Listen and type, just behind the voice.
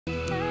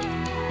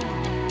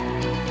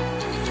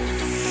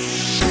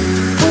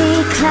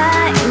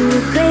climb the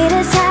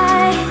greatest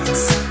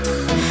heights,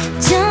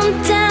 jump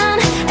down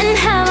and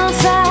have a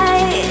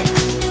fight,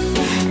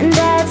 and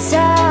that's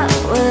all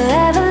we'll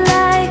ever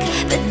like,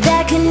 but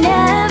that can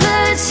never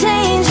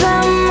change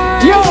my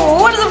mind. Yo,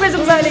 what is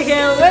up guys, I'm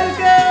here.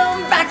 Welcome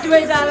back to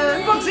my channel,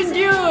 Unboxing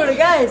Dude,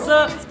 guys. So,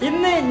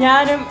 ഇന്ന്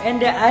ഞാനും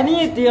എൻ്റെ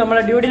അനിയത്തി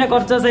നമ്മളെ ഡ്യൂഡിനെ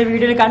കുറച്ച് ദിവസം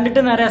വീഡിയോയിൽ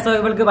കണ്ടിട്ടെന്ന് അറിയാം. So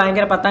ഇവൾക്ക്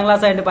ഭയങ്കര 10ാം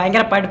ക്ലാസ് ആയിട്ട്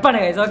ഭയങ്കര പഠിപ്പാണ്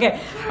ഗൈസ്. ഓക്കെ,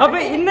 അപ്പൊ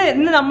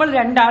ഇന്ന് നമ്മൾ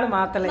രണ്ടാൾ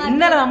മാത്രമല്ല,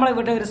 ഇന്നലെ നമ്മളെ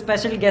വീട്ടിൽ ഒരു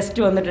സ്പെഷ്യൽ ഗസ്റ്റ്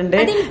വന്നിട്ടുണ്ട്.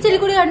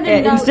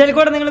 ഇൻസ്റ്റയിൽ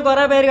കൂടെ നിങ്ങൾ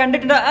കുറെ പേര്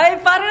കണ്ടിട്ടുണ്ടോ?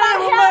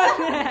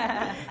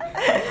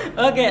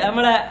 ഓക്കെ,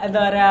 നമ്മളെ എന്താ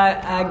പറയാ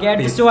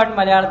ഗാഡ്ജറ്റ്സ് 1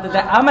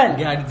 മലയാളത്തിലെ അമൽ,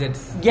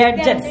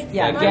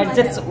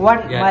 ഗാഡ്ജറ്റ്സ്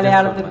 1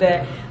 മലയാളത്തിലെ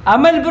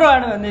അമൽ ബ്രോ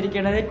ആണ്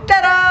വന്നിരിക്കുന്നത്.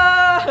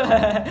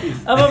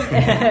 അപ്പം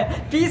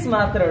പീസ്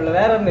മാത്രമേ ഉള്ളൂ,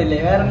 വേറെ ഒന്നുമില്ലേ?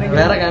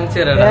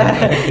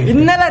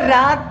 ഇന്നലെ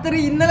രാത്രി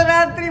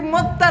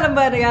മൊത്തം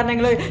അലമ്പായിരുന്നു. കാരണം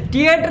ഞങ്ങള്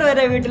തിയേറ്റർ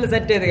വരെ വീട്ടിൽ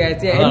സെറ്റ് ചെയ്ത്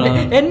കഴിച്ചു.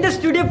 എന്റെ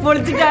സ്റ്റുഡിയോ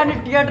പൊളിച്ചിട്ടാണ്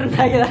തിയേറ്റർ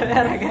ഉണ്ടാക്കിയത്,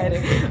 വേറെ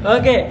കാര്യം.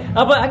 ഓക്കെ,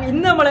 അപ്പൊ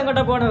ഇന്ന് നമ്മൾ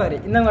എങ്ങോട്ടാ പോണത്?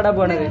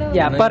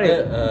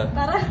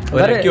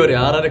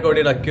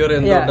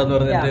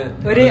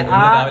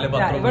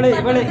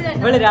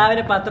 ഇവള്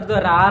രാവിലെ പത്രത്തിൽ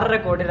 6.5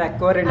 കോടി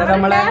അക്വറി ഉണ്ട്.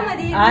 നമ്മളെ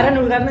ആരാണ്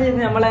ഉദ്ഘാടനം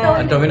ചെയ്തത്? നമ്മളെ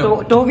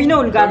ടൊവിനോ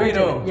ഉദ്ഘാടനം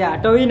ചെയ്തു.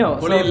 ടൊവിനോ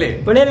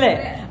പുള്ളിയല്ലേ?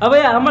 അപ്പൊ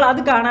നമ്മൾ അത്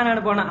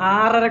കാണാനാണ് പോണ.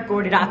 6.5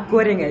 കോടിയുടെ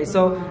അക്വേറിയം കഴി.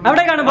 സോ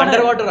അവിടെ കാണാൻ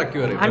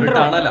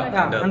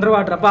അണ്ടർ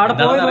വാട്ടർ. അപ്പൊ അവിടെ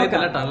പോയി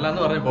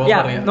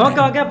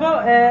നോക്കാം. ഓക്കെ, അപ്പൊ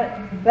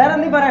വേറെ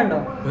എന്തെങ്കിലും പറയാനുണ്ടോ?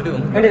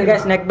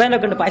 നെക്ക് ബാൻഡ്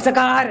ഒക്കെ ഉണ്ട്.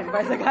 പൈസക്കാരൻ.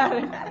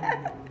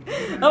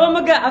 അപ്പൊ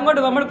നമുക്ക്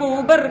അങ്ങോട്ട് നമ്മളിപ്പോ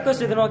ഊബർ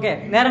റിക്വസ്റ്റ് ചെയ്തു. ഓക്കെ,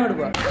 നേരെ അങ്ങോട്ട്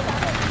പോവാം.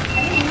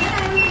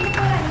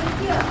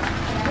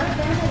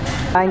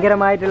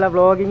 ഭയങ്കരമായിട്ടുള്ള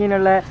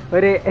വ്ളോഗിങ്ങിനുള്ള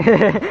ഒരു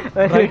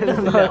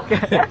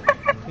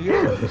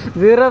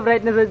 0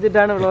 ബ്രൈറ്റ്നസ്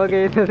വെച്ചിട്ടാണ് വ്ളോഗ്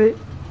ചെയ്യുന്നത്.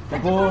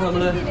 അപ്പോ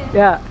നമ്മള്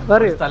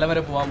സ്ഥലം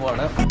വരെ പോവാൻ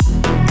പോവാണ്.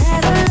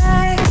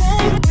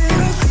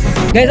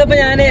 ഗൈസ്, അപ്പൊ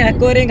ഞാൻ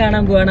അക്വേറിയം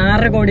കാണാൻ പോവാണ്.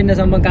 6.5 കോടിന്റെ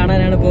സംഭവം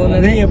കാണാനാണ്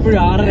പോകുന്നത്. എപ്പോഴും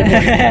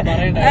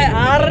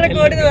 6.5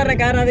 കോടി എന്ന് പറഞ്ഞ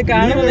കാരണം അത്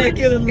കാണുമ്പോൾ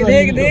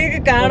നിങ്ങൾക്ക്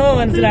കാണുമ്പോൾ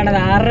മനസ്സിലാണത്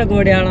 6.5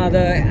 കോടിയാണോ അത്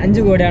 5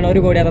 കോടിയാണോ 1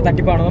 കോടി അതോ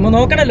തട്ടിപ്പാണോ നമ്മൾ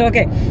നോക്കണല്ലോ.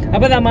 ഓക്കെ,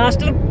 അപ്പൊ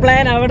മാസ്റ്റർ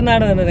പ്ലാൻ അവിടെ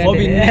നിന്നാണ് വന്നത്.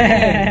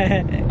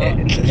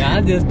 ഞാൻ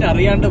ജസ്റ്റ്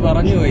അറിയാണ്ട്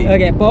പറഞ്ഞു പോയി.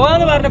 ഓക്കെ,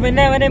 പോവാന്ന് പറഞ്ഞു.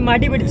 പിന്നെ അവനെ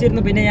മടി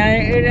പിടിച്ചിരുന്നു. പിന്നെ ഞാൻ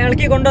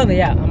ഇളക്കി കൊണ്ടുവന്നു.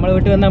 നമ്മള്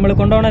വീട്ടിൽ വന്ന് നമ്മൾ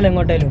കൊണ്ടുപോകണല്ലോ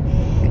എങ്ങോട്ടേലും.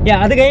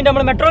 അത് കഴിഞ്ഞിട്ട്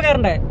നമ്മള് മെട്രോ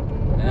കയറണ്ടേ?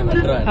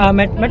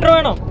 മെട്രോ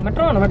വേണോ?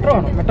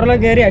 മെട്രോയിൽ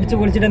കയറി അടിച്ചു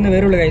പൊളിച്ചിട്ടെന്ന്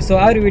വരുള്ളൂ ഗൈസ്. സോ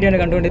ആ ഒരു വീഡിയോ ആണ്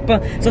കണ്ടുകൊണ്ട് ഇപ്പൊ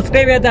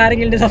സബ്സ്ക്രൈബ് ചെയ്യാത്ത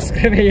ആരെങ്കിലും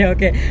സബ്സ്ക്രൈബ് ചെയ്യുക.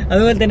 ഓക്കെ,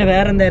 അതുപോലെ തന്നെ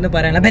വേറെ എന്തായിരുന്നു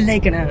പറയാനുള്ള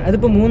ബെല്ലൈക്കണാണ്.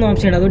 അതിപ്പോ 3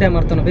 ഓപ്ഷൻ ആണ്, അതുകൂടെ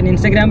അമർത്തണം. പിന്നെ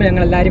ഇൻസ്റ്റാഗ്രാമിൽ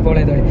ഞങ്ങൾ എല്ലാവരും ഫോളോ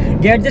ചെയ്തോളി.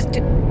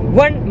 ഗാഡ്ജറ്റ്സ്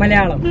 1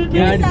 മലയാളം.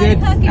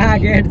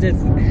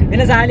 ഗാഡ്ജറ്റ്സ്.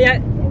 പിന്നെ സാലിയ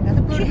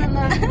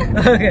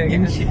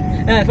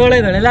ഫോളോ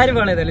ചെയ്തോളൂ, എല്ലാവരും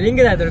ഫോളോ ചെയ്തോളൂ.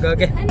 ലിങ്ക് കൊടുക്കാം.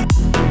 ഓക്കെ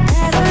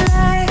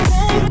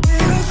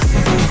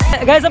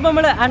ഗൈസ്, അപ്പൊ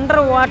നമ്മള് അണ്ടർ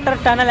വാട്ടർ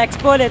ടണൽ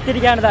എക്സ്പോയിൽ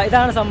എത്തിയിരിക്കുകയാണ്.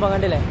 ഇതാണ് സംഭവം,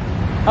 കണ്ടില്ലേ?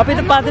 അപ്പൊ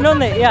ഇത്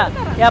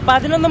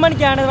 11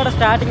 മണിക്കാണ് ഇവിടെ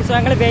സ്റ്റാർട്ടിങ്. സോ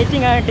ഞങ്ങൾ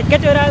വെയിറ്റിംഗ് ആണ്.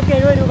 ടിക്കറ്റ് ഒരാൾക്ക്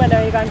 70 രൂപ അല്ലേ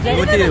കാണിച്ചത്?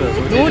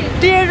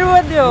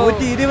 120.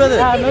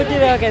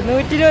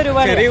 120 രൂപ.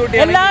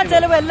 എല്ലാ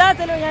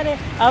ചെലവും ഞാൻ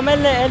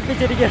അമലിനെ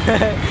ഏൽപ്പിച്ചിരിക്കുന്നു.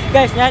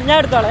 ഗൈസ്, ഞാൻ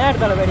എടുത്തോളാം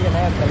പേടിക്കണ്ട,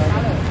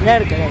 ഞാൻ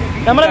എടുക്കാം.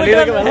 നമ്മളെ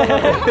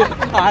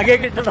ആകെ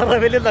കിട്ടുന്ന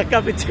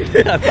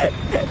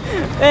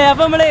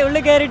അപ്പൊ നമ്മള്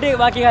ഉള്ളിൽ കയറിയിട്ട്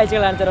ബാക്കി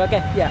കാഴ്ചകൾ കാണിച്ചു തരാം. ഓക്കെ,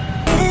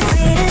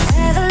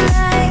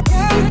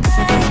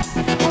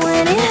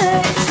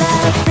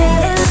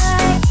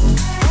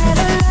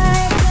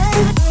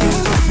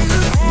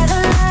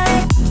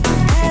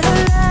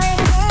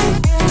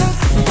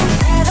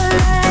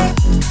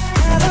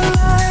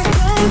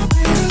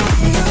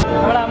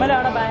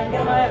 അമലാണ്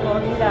ഭയങ്കരമായ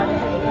വ്ളോഗിങ്ങിലാണ്.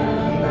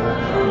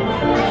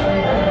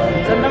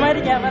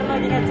 സ്വന്തമായിട്ട് ക്യാമറ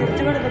നോക്കി ഞാൻ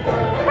ചിരിച്ചുകൊണ്ട് നിൽക്കും.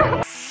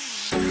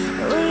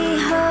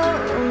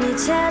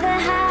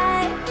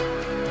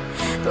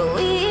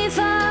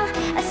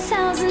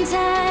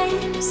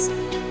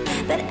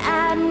 But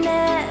I'd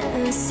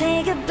never say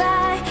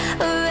goodbye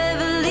or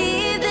ever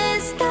leave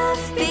this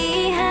stuff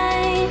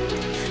behind.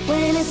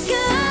 When it's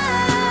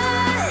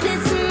good,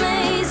 it's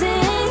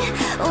amazing.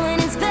 When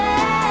it's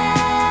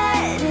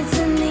bad, it's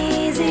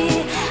uneasy.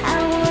 I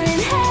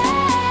wouldn't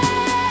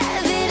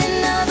have it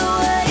another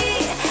way.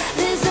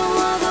 There's no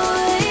other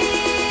way.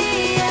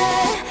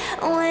 Yeah.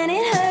 When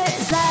it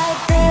hurts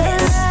like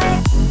this,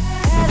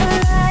 ever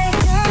like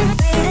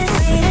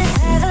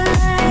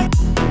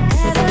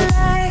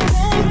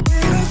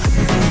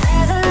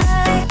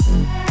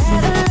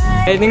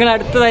നിങ്ങൾ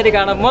അടുത്തതായിട്ട്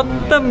കാണാം.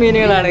 മൊത്തം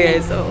മീനുകളാണ്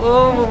guys. Oh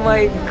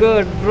my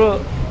God bro,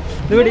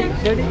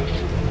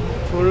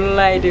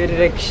 ഫുള്ളായിട്ട് ഒരു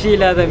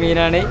രക്ഷയില്ലാത്ത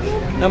മീനാണ്.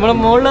 നമ്മളെ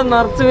മുകളിൽ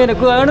നിറച്ച്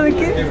മീനൊക്കെ ആണ്.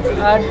 നിൽക്ക്,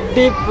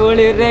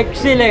 അടിപൊളി, ഒരു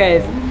രക്ഷയില്ല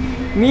ഗൈസ്.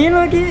 മീൻ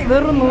നോക്കി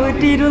വെറും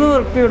 120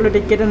 ഉറുപ്പിയുള്ളൂ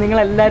ടിക്കറ്റ്.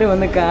 നിങ്ങളെല്ലാവരും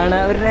വന്ന്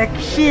കാണുക, ഒരു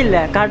രക്ഷയില്ല.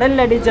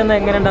 കടലിലടിയിൽ ചെന്നാൽ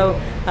എങ്ങനെ ഉണ്ടാവും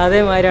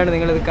അതേമാതിരിയാണ്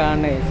നിങ്ങളിത്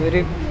കാണുന്നത് ഗൈസ്.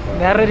 ഒരു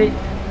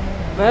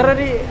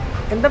വേറൊരു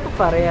എന്താ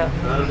പറയാ,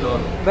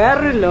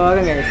 വേറൊരു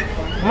ലോകം ഗൈസ്.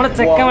 നമ്മളെ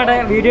ചെക്കമ്മടെ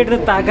വീഡിയോ എടുത്ത്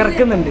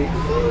തകർക്കുന്നുണ്ട്.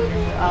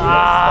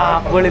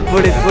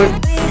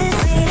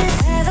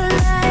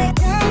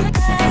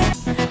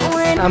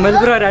 അമൽ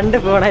ബ്രോ 2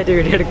 ഫോണായിട്ട്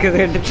വീഡിയോ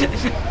എടുക്കുന്നുണ്ട്.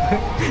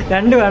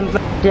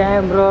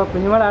 2 ബ്രോ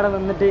കുഞ്ഞുമോളവിടെ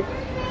വന്നിട്ട്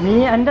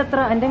മീൻ എൻ്റെ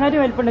കാര്യം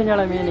വലിപ്പുണ്ട്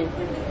ഞങ്ങളെ മീൻ.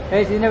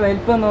 ഇതിൻ്റെ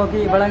വലിപ്പം നോക്കി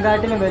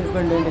ഇവളങ്കാട്ടിലും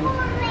വലിപ്പുണ്ട്.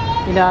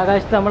 ഇതിൻ്റെ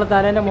ആകാശത്ത് നമ്മളെ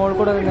തലേൻ്റെ മുകളിൽ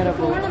കൂടെ ഇങ്ങനെ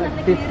പോകും.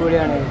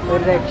 അടിപൊളിയാണ്,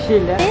 ഒരു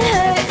രക്ഷയില്ല.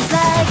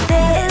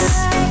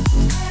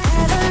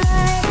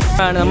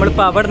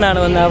 നമ്മളിപ്പോൾ അവിടെ നിന്നാണ്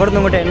വന്നത്, അവിടെ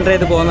നിന്ന് ഇങ്ങോട്ട് എൻ്റർ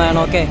ചെയ്ത് പോകുന്നതാണ്.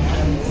 ഓക്കെ,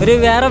 ഒരു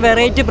വേറെ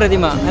വെറൈറ്റി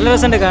പ്രതിമ, നല്ല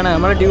രസമുണ്ട് കാണാൻ.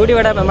 നമ്മുടെ ഡ്യൂഡി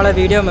ഇവിടെ നമ്മളെ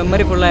വീഡിയോ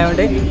മെമ്മറി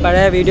ഫുള്ളായതുകൊണ്ട്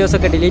പഴയ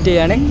വീഡിയോസൊക്കെ ഡിലീറ്റ്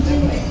ചെയ്യാണ്.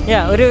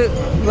 ഒരു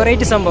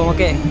വെറൈറ്റി സംഭവം.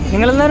 ഓക്കെ,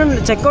 നിങ്ങളെല്ലാവരും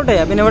ചെക്കൗട്ട്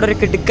ചെയ്യാം. പിന്നെ ഇവിടെ ഒരു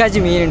കിടുക്കാച്ചി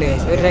മീനുണ്ട്,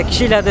 ഒരു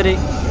രക്ഷയില്ലാത്തൊരു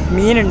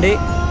മീനുണ്ട്.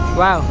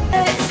 വാവ്.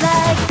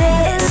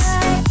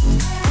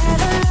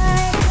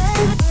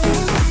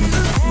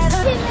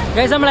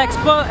 ഗൈസ്, നമ്മൾ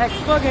എക്സ്പോ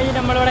കഴിഞ്ഞ്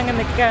നമ്മളിവിടെ ഇങ്ങനെ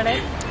നിൽക്കുകയാണ്.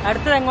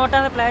 അടുത്തത്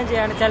എങ്ങോട്ടാണ് പ്ലാൻ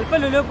ചെയ്യാണ്. ചിലപ്പോൾ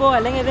ലുലു പോകും,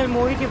 അല്ലെങ്കിൽ ഏതൊരു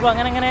മൂവിക്ക് പോകും.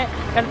 അങ്ങനെ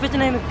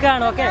കൺഫ്യൂഷനായി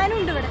നിൽക്കുകയാണ്. ഓക്കെ,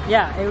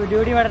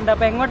 ഡ്യൂട്ടി ഇവിടെ ഉണ്ട്.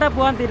 അപ്പോൾ എങ്ങോട്ടാ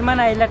പോകാൻ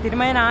തീരുമാനമായില്ല.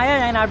 തീരുമാനമായാൽ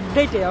ഞാൻ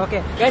അപ്ഡേറ്റ് ചെയ്യാം. ഓക്കെ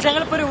ഗൈസ്,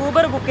 ഞങ്ങളിപ്പോൾ ഒരു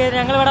ഊബർ ബുക്ക് ചെയ്ത്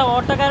ഞങ്ങളിവിടെ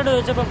ഓട്ടോക്കാരോട്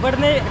ചോദിച്ചപ്പോൾ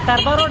ഇവിടുന്ന്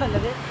ടർബോ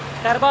റോഡല്ലത്,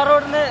 ടർബോ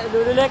റോഡിൽ നിന്ന്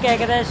ലുലുവിലേക്ക്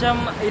ഏകദേശം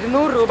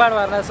 200 രൂപയാണ്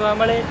പറഞ്ഞത്. സോ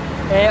നമ്മൾ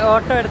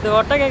ഓട്ടോ എടുത്ത്,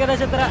 ഓട്ടോക്ക്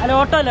ഏകദേശം എത്ര, അല്ല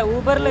ഓട്ടോ അല്ല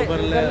ഊബറിൽ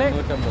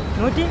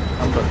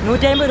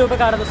 150 രൂപ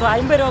കാണുന്നു. സോ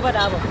 50 രൂപ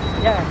ലാഭം.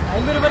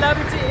 50 രൂപ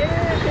ലാഭിച്ച്.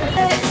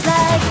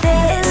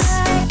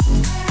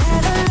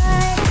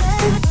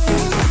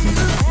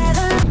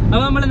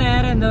 അപ്പോൾ നമ്മൾ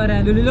നേരെ എന്താ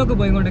പറയുക ലുലുവിലേക്ക്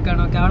പോയി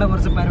കൊണ്ടിരിക്കുകയാണ്. ഓക്കെ, അവിടെ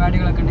കുറച്ച്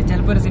പരിപാടികളൊക്കെ ഉണ്ട്.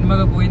 ചിലപ്പോൾ ഒരു സിനിമ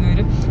ഒക്കെ പോയിന്ന്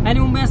വരും. അതിന്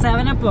മുമ്പ് ഞാൻ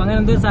 7up അങ്ങനെ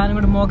എന്തോ സാധനം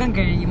കൊണ്ട് മുഖം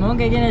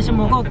കഴുകിയതിന് ശേഷം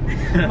മുഖം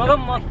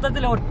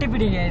മൊത്തത്തിൽ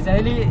ഒട്ടിപ്പിടിക്കുക.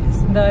 അതിൽ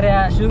എന്താ പറയുക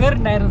ഷുഗർ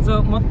ഉണ്ടായിരുന്നു. സോ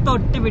മൊത്തം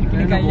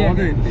ഒട്ടിപ്പിടിക്കുന്ന കഴിയാണ്,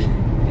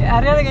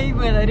 അറിയാതെ കൈ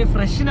പോയത്. ഒരു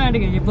ഫ്രഷിനായിട്ട്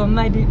കഴിയും. ഇപ്പോൾ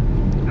ഒന്നായിട്ട്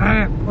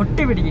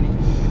ഒട്ടിപ്പിടിക്കണേ.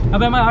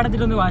 അപ്പോൾ നമ്മൾ അവിടെ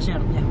എത്തിയിട്ടൊന്ന് വാഷ്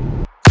ചെയ്യണം.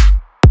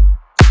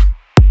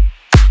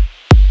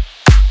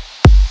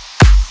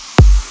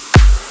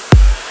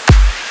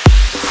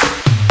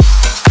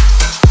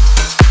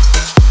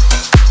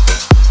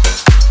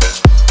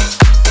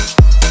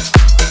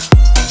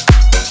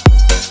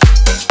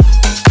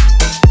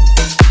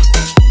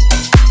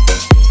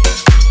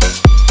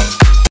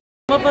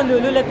 അപ്പം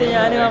ലുലുവിലെത്തി,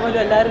 ഞാനും അമലും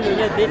എല്ലാവരും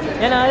ലുലുവിലെത്തി.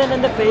 ഞാൻ ആദ്യം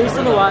എൻ്റെ ഫേസ്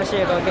ഒന്ന് വാഷ്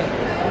ചെയ്യണം. ഓക്കെ,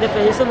 എൻ്റെ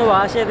ഫേസ് ഒന്ന്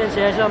വാഷ് ചെയ്തതിന്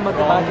ശേഷം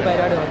നമുക്ക് ബാക്കി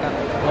പരിപാടി നോക്കാം.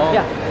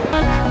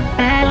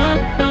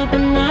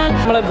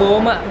 നമ്മളെ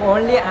ഗോമ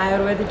ഓൺലി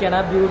ആയുർവേദിക്കാണ്.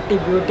 ആ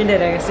ബ്യൂട്ടിൻ്റെ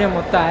രഹസ്യം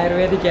മൊത്തം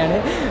ആയുർവേദിക്കാണ്.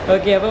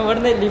 ഓക്കെ, അപ്പോൾ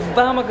ഇവിടുന്ന് ലിപ്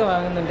ബാം ഒക്കെ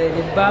വാങ്ങുന്നുണ്ട്.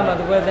 ലിപ് ബാം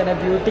അതുപോലെ തന്നെ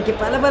ബ്യൂട്ടിക്ക്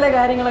പല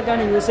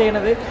കാര്യങ്ങളൊക്കെയാണ് യൂസ്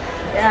ചെയ്യണത്.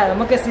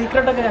 നമുക്ക്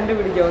സീക്രട്ടൊക്കെ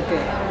കണ്ടുപിടിക്കാം. ഓക്കെ,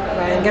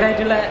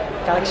 ഭയങ്കരമായിട്ടുള്ള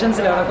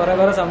കളക്ഷൻസിലാണ് കുറേ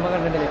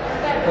സംഭവങ്ങളുണ്ട്.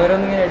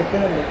 ഓരോന്നിങ്ങനെ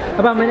എടുക്കുന്നുണ്ട്.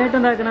 അപ്പോൾ അമ്മനായിട്ട്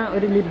ഉണ്ടാക്കണ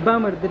ഒരു ലിപ്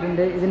ബാം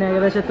എടുത്തിട്ടുണ്ട്. ഇതിന്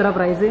ഏകദേശം എത്ര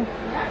പ്രൈസ്?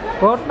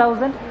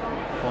 4000.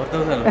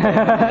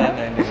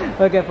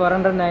 ഓക്കെ,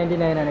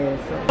 499 ആണ്.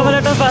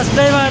 കേട്ടോ ഫസ്റ്റ്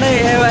ടൈമാണ്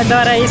എന്താ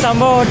പറയുക ഈ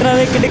സംഭവം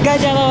ഓട്ടുന്നത്.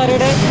 കിടക്കാച്ചാണോ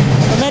പറയുന്നത്,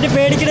 ഒന്നായിട്ട്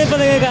പേടിക്കണേ. ഇപ്പം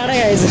നിങ്ങൾ കാണാം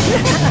ഗൈസ്,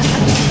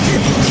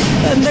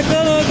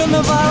 എന്തൊക്കെയോ നോക്കുന്നു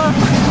പാവം.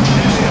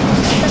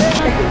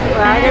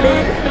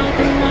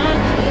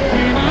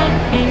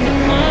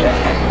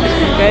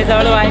 ഗൈസ്,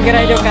 അവള്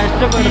ഭയങ്കരമായിട്ട്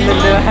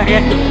കഷ്ടപ്പെടുന്നുണ്ട്.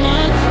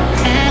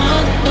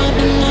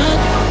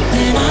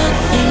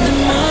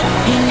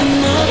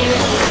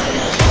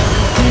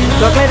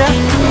 ചോക്ലേറ്റാ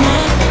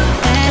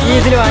ഈ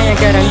ഇതിൽ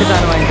വാങ്ങിയൊക്കെ 2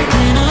 സാധനം വാങ്ങിത്തരും.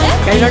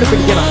 കയ്യിലോട്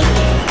പിടിക്കണം.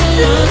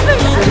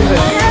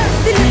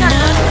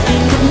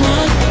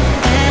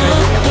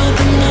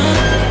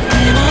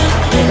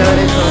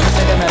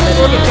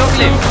 നല്ല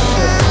ചോക്ലേറ്റ്.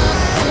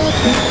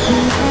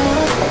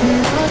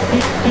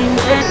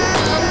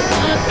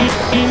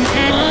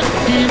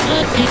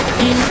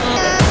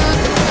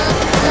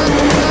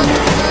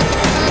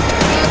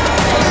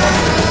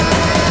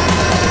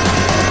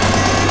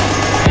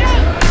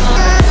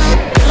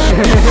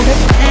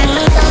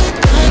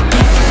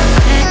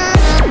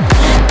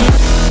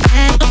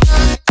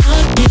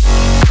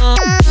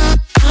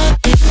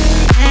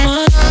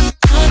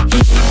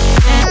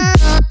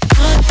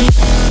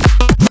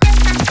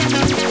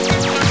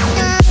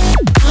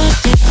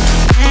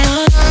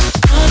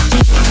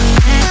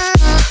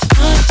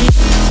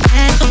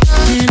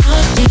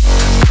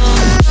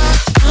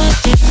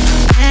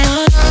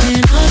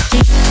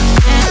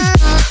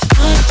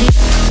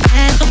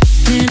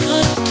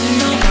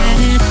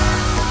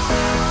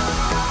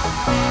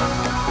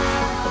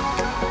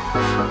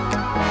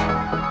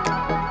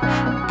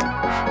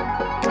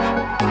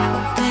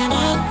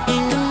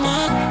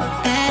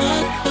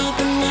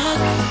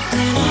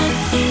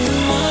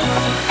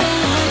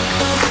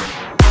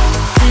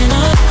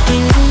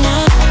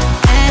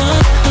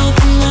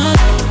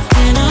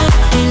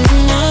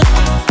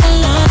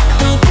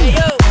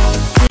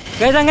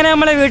 അങ്ങനെ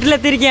നമ്മളെ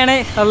വീട്ടിലെത്തിയിരിക്കുകയാണ്.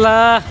 അല്ലാ,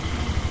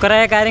 കുറേ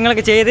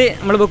കാര്യങ്ങളൊക്കെ ചെയ്ത്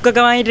നമ്മൾ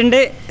ബുക്കൊക്കെ വാങ്ങിയിട്ടുണ്ട്.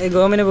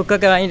 ഗോമിന്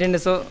ബുക്കൊക്കെ വാങ്ങിയിട്ടുണ്ട്.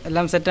 സോ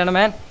എല്ലാം സെറ്റാണ്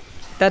മാൻ.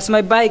 That's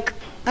my bike.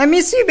 I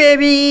miss you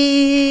baby.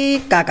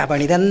 കാക്ക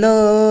പണി തന്നു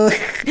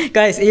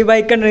ഗൈസ്. ഈ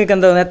ബൈക്ക് കണ്ട് നിങ്ങൾക്ക്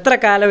എന്താ തോന്നുന്നു? എത്ര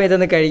കാലം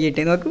ഇതൊന്ന്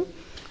കഴുകിയിട്ട് നോക്കൂ.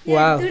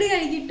 വാവ്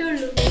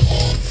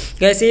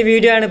ഗൈസ്, ഈ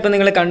വീഡിയോ ആണ് ഇപ്പോൾ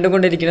നിങ്ങൾ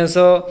കണ്ടുകൊണ്ടിരിക്കുന്നത്.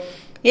 സോ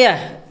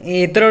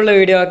ഇത്ര ഉള്ള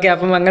വീഡിയോ. ഓക്കെ,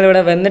 അപ്പം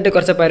ഞങ്ങളിവിടെ വന്നിട്ട്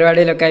കുറച്ച്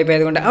പരിപാടിയിലൊക്കെ ആയി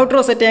പോയതുകൊണ്ട്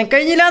ഔട്ട്രോ സെറ്റ് ചെയ്യാൻ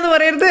കഴിഞ്ഞില്ല എന്ന്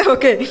പറയരുത്.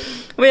 ഓക്കെ,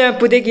 അപ്പോൾ ഞാൻ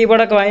പുതിയ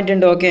കീബോർഡൊക്കെ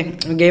വാങ്ങിയിട്ടുണ്ട്. ഓക്കെ,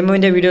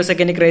 ഗെയിമിൻ്റെ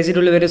വീഡിയോസൊക്കെ എനിക്ക്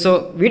ക്രേസിലുള്ള വരും. സോ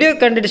വീഡിയോ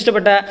കണ്ടിട്ട്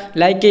ഇഷ്ടപ്പെട്ട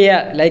ലൈക്ക്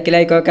ചെയ്യുക,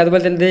 ലൈക്ക് ഓക്കെ.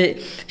 അതുപോലെ തന്നെ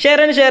ഷെയർ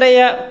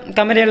ചെയ്യുക,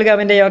 കമൻറ്റുകൾ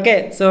കമൻറ്റ് ചെയ്യുക. ഓക്കെ,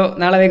 സോ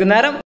നാളെ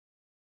വൈകുന്നേരം